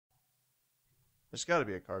There's got to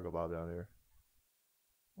be a cargo bob down here.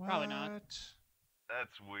 Probably not. What?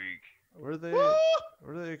 That's weak. Where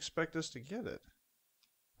do they expect us to get it?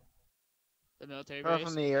 The military Or base.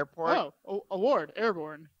 from the airport. Oh, award,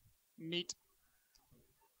 airborne. Neat.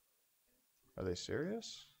 Are they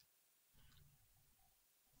serious?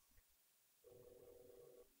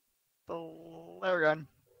 The flare gun.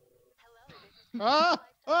 Ah!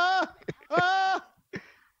 Ah! Ah!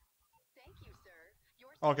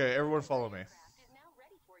 Okay, everyone follow me.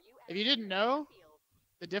 If you didn't know,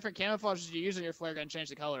 the different camouflages you use on your flare gun change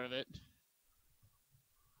the color of it.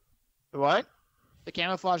 What? The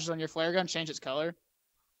camouflages on your flare gun change its color.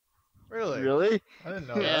 Really? Really? I didn't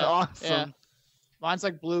know That's Yeah. that. awesome. Yeah. Mine's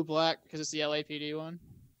like blue-black because it's the LAPD one.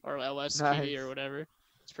 Or LSPD Nice. or whatever.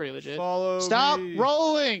 It's pretty legit. Follow Stop me.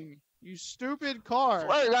 rolling! You stupid car!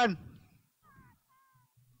 Flare gun.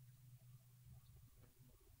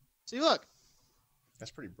 See, look.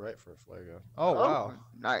 That's pretty bright for a flare gun. Oh, wow.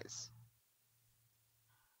 Nice.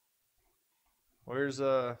 Where's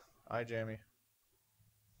iJammy?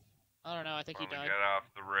 I don't know. I think he Probably died. get off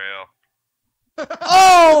the rail.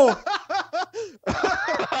 Oh!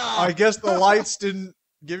 I guess the lights didn't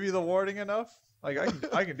give you the warning enough. Like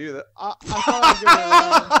I can do that. I thought I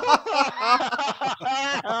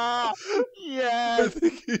was gonna, Yeah. I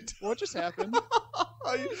think you did. what just happened?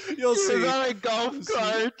 You'll He was see. on a golf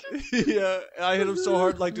cart. Yeah, I hit him so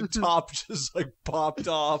hard, like the top just like popped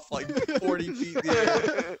off, like 40 feet in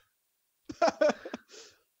the air.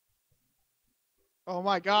 Oh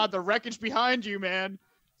my god, the wreckage behind you, man.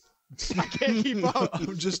 I can't keep up.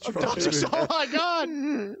 I'm just I'm trying. just- oh my god!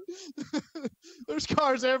 There's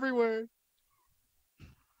cars everywhere.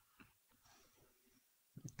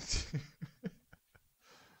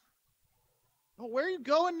 Oh, where are you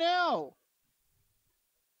going now?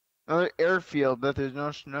 Another airfield that there's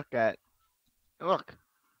no snook at. Look.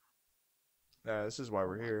 Nah, this is why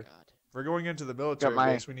we're Oh my here. God. If we're going into the military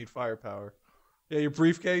my- base, we need firepower. Yeah, your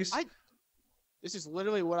briefcase? This is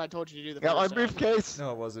literally what I told you to do the Got my first time. briefcase.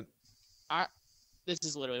 No, it wasn't. This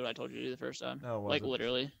is literally what I told you to do the first time. No, it Like, wasn't.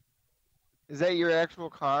 literally. Is that your actual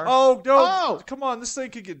car? Oh, no! Oh! Come on, this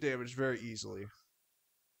thing could get damaged very easily.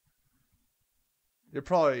 It's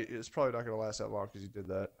probably not going to last that long because you did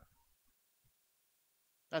that.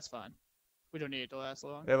 That's fine. We don't need it to last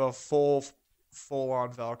long. They have a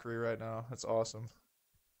full-on Valkyrie right now. That's awesome.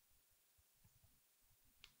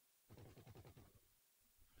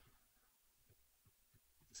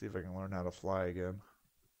 See if I can learn how to fly again.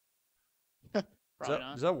 Probably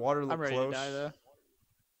not. Does that water look I'm ready close? to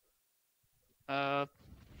die, though.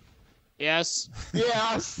 Yes.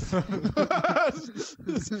 Yes.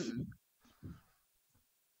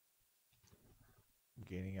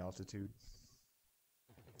 Gaining altitude.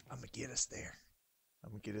 I'm gonna get us there. I'm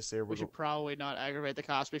gonna get us there. We should probably not aggravate the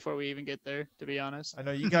cops before we even get there, to be honest. I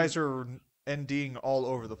know you guys are NDing all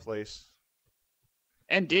over the place.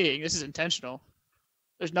 NDing, this is intentional.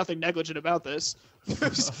 There's nothing negligent about this.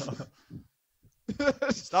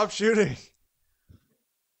 Stop shooting.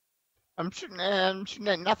 I'm shooting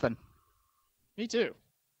at nothing. Me too.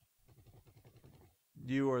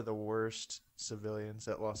 You are the worst civilians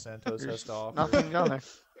that Los Santos has to offer. Nothing down there.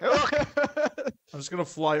 Hey, look. I'm just gonna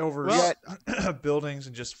fly over Well- buildings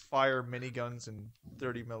and just fire miniguns and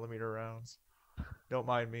 30mm rounds. Don't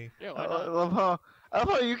mind me. Yeah, I why not? love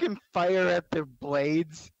how you can fire at their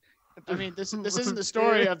blades. I mean, this isn't the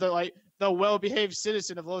story of the well-behaved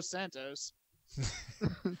citizen of Los Santos.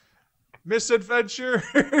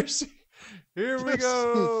 Misadventures. Here we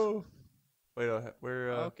go. Wait,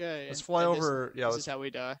 we're Okay. let's fly and over. Yeah, This let's. is how we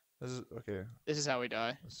die. This is okay. This is how we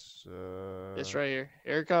die. Let's, This right here.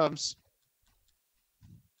 Here it comes.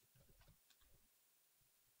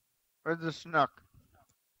 Where's the snook?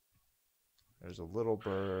 There's a little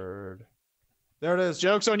bird. There it is.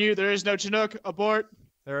 Joke's on you. There is no Chinook. Abort.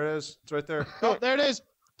 There it is. It's right there. Oh, there it is.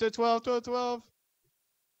 To 12, 12, 12.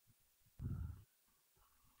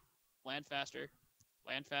 Land faster.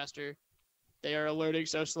 Land faster. They are alerting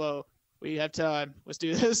so slow. We have time. Let's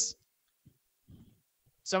do this.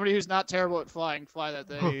 Somebody who's not terrible at flying, fly that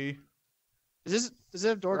thing. Me. Does it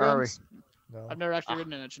have door Where are we? guns? No. I've never actually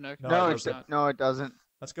ridden in a Chinook. No, No, it it, doesn't. no, it doesn't.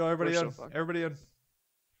 Let's go. Everybody We're in. so fucked. Everybody in.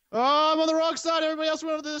 Oh, I'm on the wrong side. Everybody else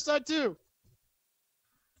went on the other side too.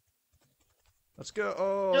 Let's go.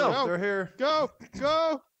 Oh, Go. they're here. Go,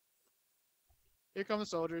 go. Here come the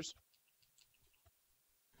soldiers.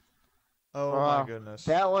 Oh Wow. my goodness.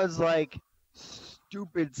 That was like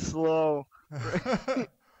stupid slow.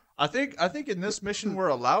 I think in this mission we're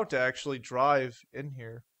allowed to actually drive in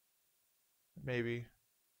here. Maybe.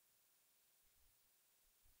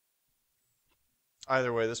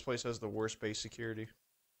 Either way, this place has the worst base security.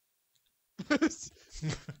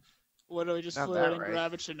 Literally just Not flew that in and right.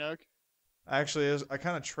 grab a Chinook. Actually, I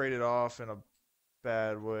kind of traded off in a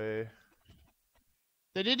bad way.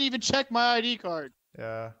 They didn't even check my ID card.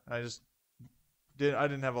 Yeah, I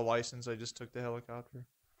didn't have a license. I just took the helicopter.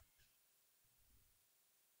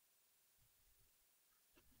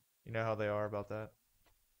 You know how they are about that.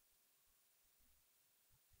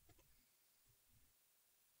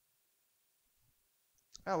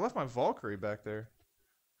 I left my Valkyrie back there.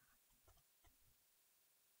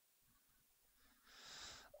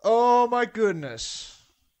 Oh my goodness.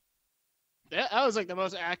 That was like the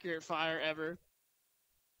most accurate fire ever.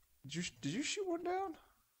 Did you shoot one down?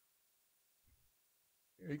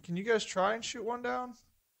 Can you guys try and shoot one down?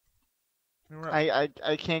 I mean,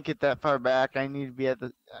 I can't get that far back. I need to be at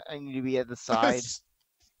the side.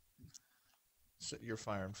 So you're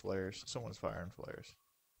firing flares. Someone's firing flares.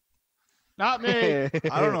 Not me.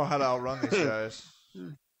 I don't know how to outrun these guys.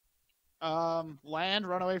 Land,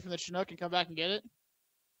 run away from the Chinook and come back and get it.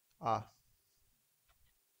 Ah.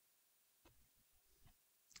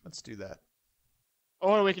 Let's do that.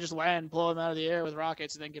 Or we could just land, blow them out of the air with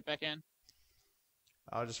rockets, and then get back in.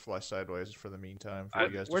 I'll just fly sideways for the meantime for you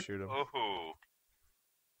guys to shoot them. Oh.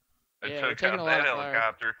 I Yeah, we're took taking out a lot that of fire.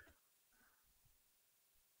 helicopter.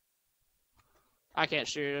 I can't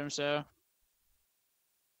shoot him, so.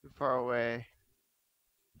 Too far away.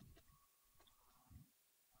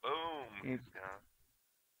 Boom. You- He's gone.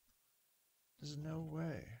 There's no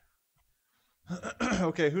way.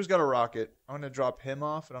 Okay, who's got a rocket? I'm gonna drop him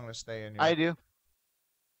off, and I'm gonna stay in here. I do.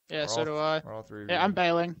 Yeah, We're so all- do I. We're all three. Yeah, I'm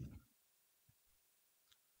bailing.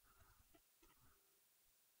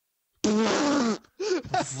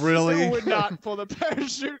 Really? Still would not pull the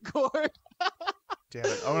parachute cord. Damn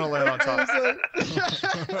it! I'm gonna land on top.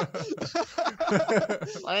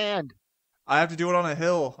 Land. I have to do it on a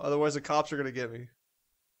hill, otherwise the cops are gonna get me.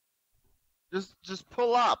 Just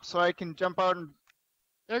pull up so I can jump out and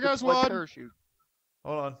There goes deploy one. parachute.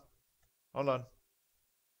 Hold on.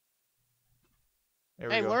 There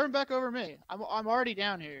we Hey, go. lure him back over me. I'm already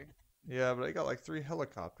down here. Yeah, but I got like 3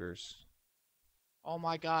 helicopters. Oh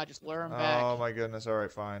my god, just lure him back. Oh my goodness! All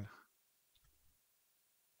right, fine.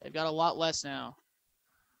 They've got a lot less now.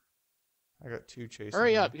 I got 2 chasing.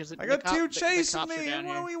 Hurry me. up, because I got 2 the chasing cops are me. down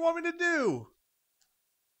What here. do you want me to do?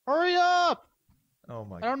 Hurry up! Oh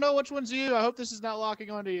my. I don't know which one's you. I hope this is not locking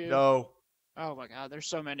onto you. No, Oh my god, there's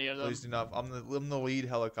so many of them. please do not. I'm the lead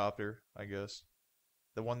helicopter, I guess.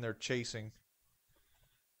 The one they're chasing.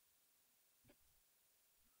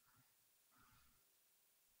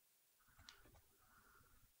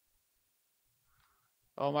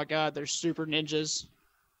 Oh my god, there's super ninjas.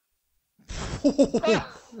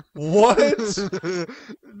 What?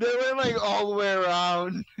 They went like all the way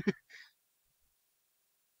around.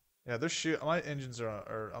 Yeah, they're shoot. My engines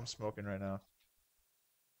are. I'm smoking right now.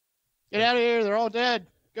 Get out of here, they're all dead.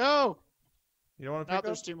 Go! You don't want to No, pick up?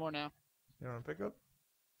 there's 2 more now. You don't want to pick up?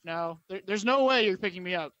 No, there's no way you're picking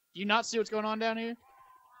me up. Do you not see what's going on down here?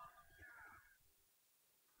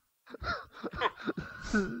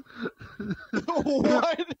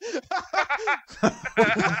 What?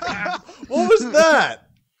 What was that?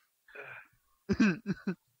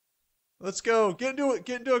 Let's go. Get into it.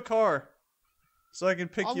 Get into a car, so I can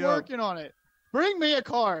pick I'm you up. working on it. Bring me a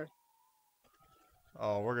car.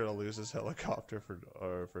 Oh, we're gonna lose this helicopter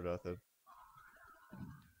for nothing.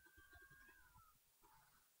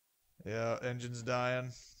 Yeah, engine's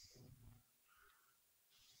dying.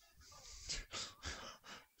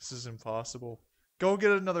 This is impossible. Go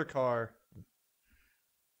get another car.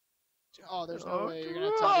 Oh, there's no way you're gonna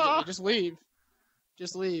have time to get me. Just leave.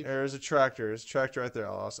 Just leave. There's a tractor. There's a tractor right there.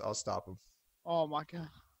 I'll stop him. Oh my god.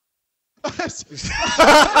 Oh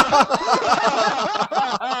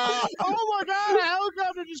my god, a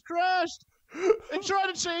helicopter just crashed! It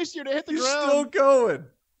tried to chase you to hit the You're ground. still going.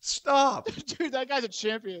 Stop. Dude, that guy's a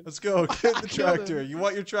champion. Let's go. Get the I killed tractor. him. You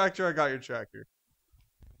want your tractor? I got your tractor.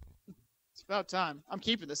 It's about time. I'm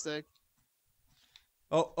keeping this thing.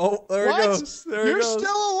 Oh, there What? he goes. There You're he goes.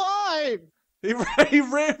 still alive! He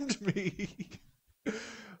rammed me.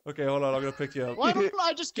 Okay, hold on. I'm gonna pick you up. Why don't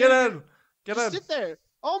I just Get in. Get Just in. sit there.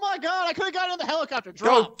 Oh my god, I could have gotten in the helicopter. Go.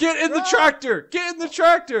 Drop. Get in the Drop. tractor. Get in the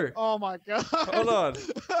tractor. Oh my god. Hold on.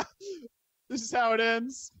 This is how it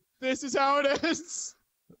ends. This is how it ends.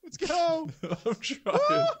 Let's go. I'm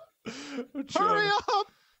trying. I'm Hurry trying. up.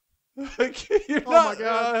 You're Oh not, my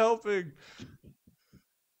God. not helping.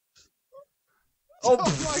 Oh, Oh my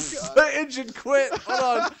god. the engine quit.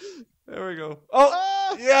 Hold on. There we go. Oh,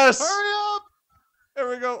 Ah, yes. Hurry up. There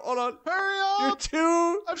we go. Hold on. Hurry You're up.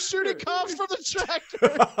 too. I'm shooting cops from the tractor.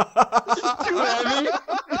 Too heavy.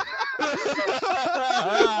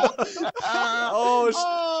 Oh,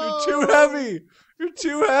 Oh! you're too heavy. You're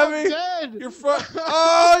too I'm heavy. dead. You're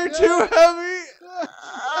Oh, you're too heavy.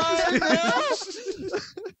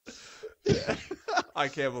 I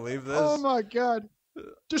can't believe this. Oh my god.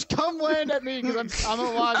 Just come land at me because I'm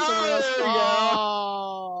alive somewhere else. There we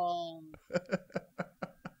Oh.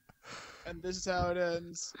 And this is how it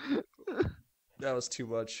ends. That was too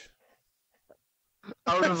much.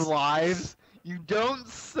 Out of lives? You don't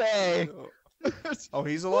say. Oh,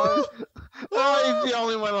 he's alive? Oh, he's the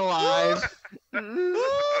only one alive. I'm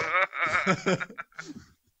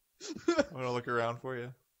gonna look around for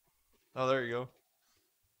you. Oh, there you go.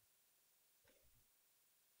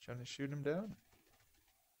 Trying to shoot him down?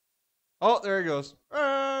 Oh, there he goes.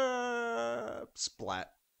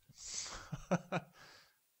 Splat.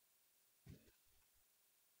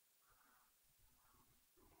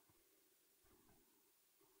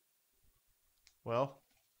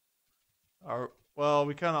 Well,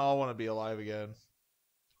 we kind of all want to be alive again,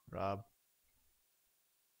 Rob.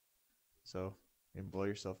 So, you can blow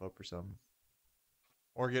yourself up or something.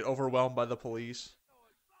 Or get overwhelmed by the police.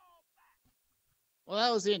 Well,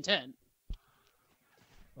 that was the intent.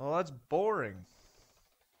 Oh, that's boring.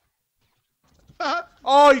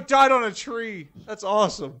 Oh, he died on a tree. That's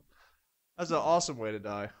awesome. That's an awesome way to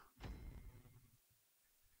die.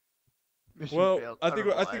 Mission Well, failed. I Out think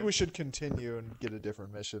of I think we lives. should continue and get a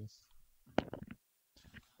different mission.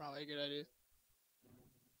 Probably a good idea.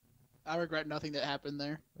 I regret nothing that happened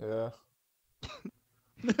there. Yeah.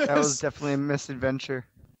 That was definitely a misadventure.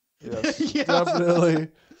 Yes. Yeah. Definitely.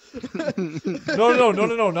 No,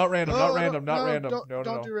 not random, not Oh, random, not no, random. Don't,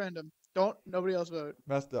 No. do random. Don't. Nobody else vote.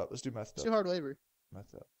 Messed up. Let's do messed It's up. too hard labor.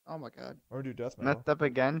 Messed up. Oh my god. Or do death metal. Messed up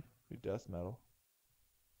again. Do death metal.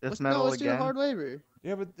 This No, metal let's do again. hard labor.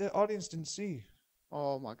 Yeah, but the audience didn't see.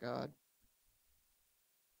 Oh my god.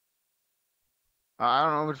 I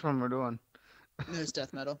don't know which one we're doing. It's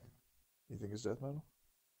death metal. You think it's death metal?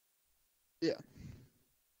 Yeah.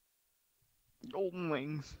 Golden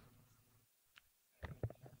Wings.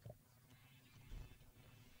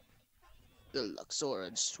 Deluxe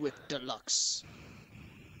Orange Swift Deluxe.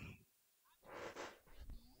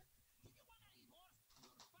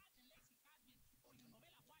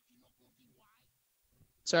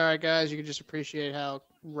 Sorry, guys. You can just appreciate how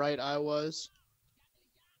right I was.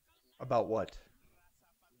 About what?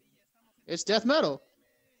 It's death metal.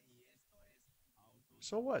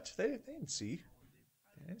 So what? They didn't see.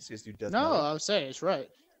 They didn't see us do death No, metal. I was saying it's right.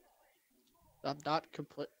 I'm not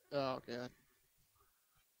complete. Oh god.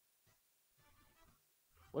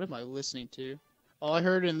 What am I listening to? All I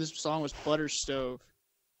heard in this song was Butter Stove.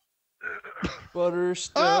 Butter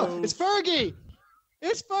stove. Oh, it's Fergie.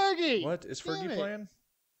 It's Fergie. What? Is Damn Fergie it. playing?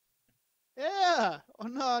 Yeah.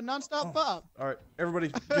 On nonstop Oh. pop. All right, everybody,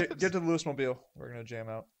 get to the Lewismobile. We're gonna jam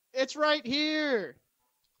out. It's right here.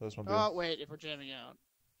 Lewismobile. Oh wait, if we're jamming out.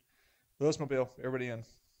 Lewismobile. Everybody in. It's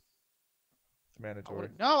mandatory.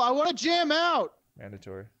 No, I want to jam out.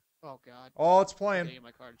 Mandatory. Oh god. Oh, it's I'm playing. getting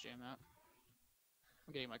my car to jam out.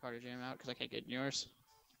 I'm getting my car to jam out because I can't get in yours.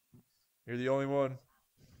 You're the only one.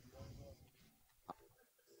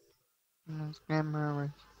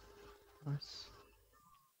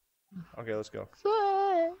 Okay, let's go.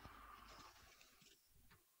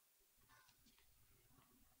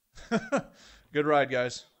 Good ride,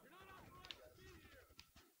 guys.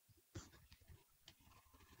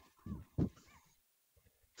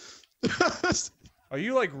 Are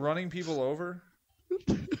you like running people over?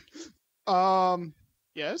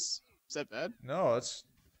 Yes. Is that bad? No,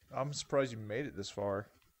 I'm surprised you made it this far.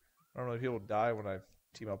 Normally people die when I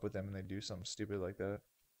team up with them and they do something stupid like that.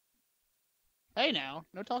 Hey now,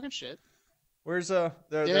 no talking shit. Where's there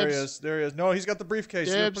he Dibs. is. There he is. No, he's got the briefcase.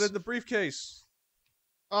 You gotta put Dibs. it in the briefcase.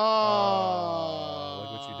 Oh,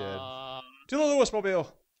 look what you did. To the Lewismobile.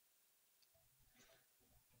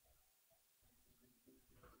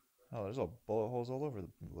 Oh, there's all bullet holes all over the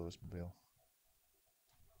Lewismobile.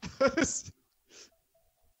 Is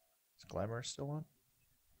Glamour still on?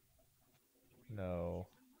 No.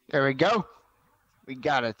 There we go. We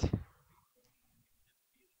got it.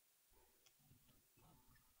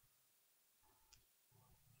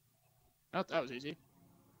 Oh, that was easy.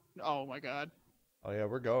 Oh my god. Oh yeah,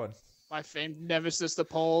 we're going. My famed nemesis, the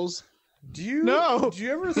poles. Do you No. Do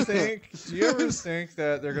you ever think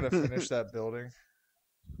that they're gonna finish that building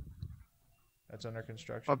that's under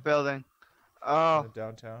construction What building? in Oh, the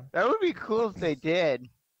downtown? that would be cool if they did.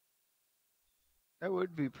 That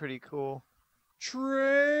would be pretty cool. Train.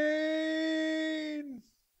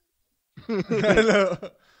 I know.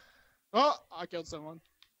 Oh, I killed someone.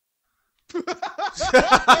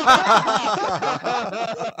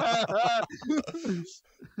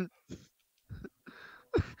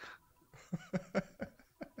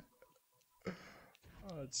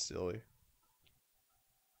 Oh, it's silly.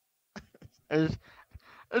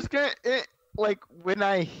 It's kind of like when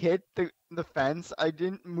I hit the fence, I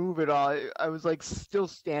didn't move at all. I was like still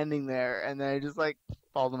standing there, and then I just like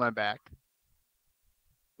fall to my back.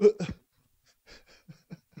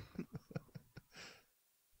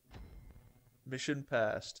 Mission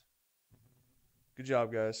passed. Good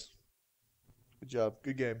job, guys. Good job.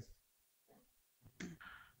 Good game.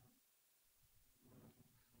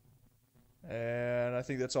 And I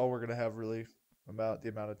think that's all we're gonna have really about the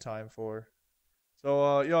amount of time for.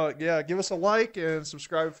 So yeah, give us a like and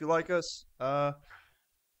subscribe if you like us.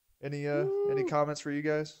 Any comments for you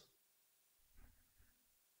guys?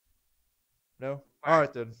 No?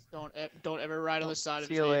 Alright then. Don't ever ride on the side of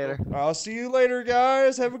See his you later. vehicle. I'll see you later,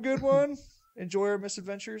 guys. Have a good one. Enjoy our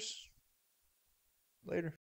misadventures. Later.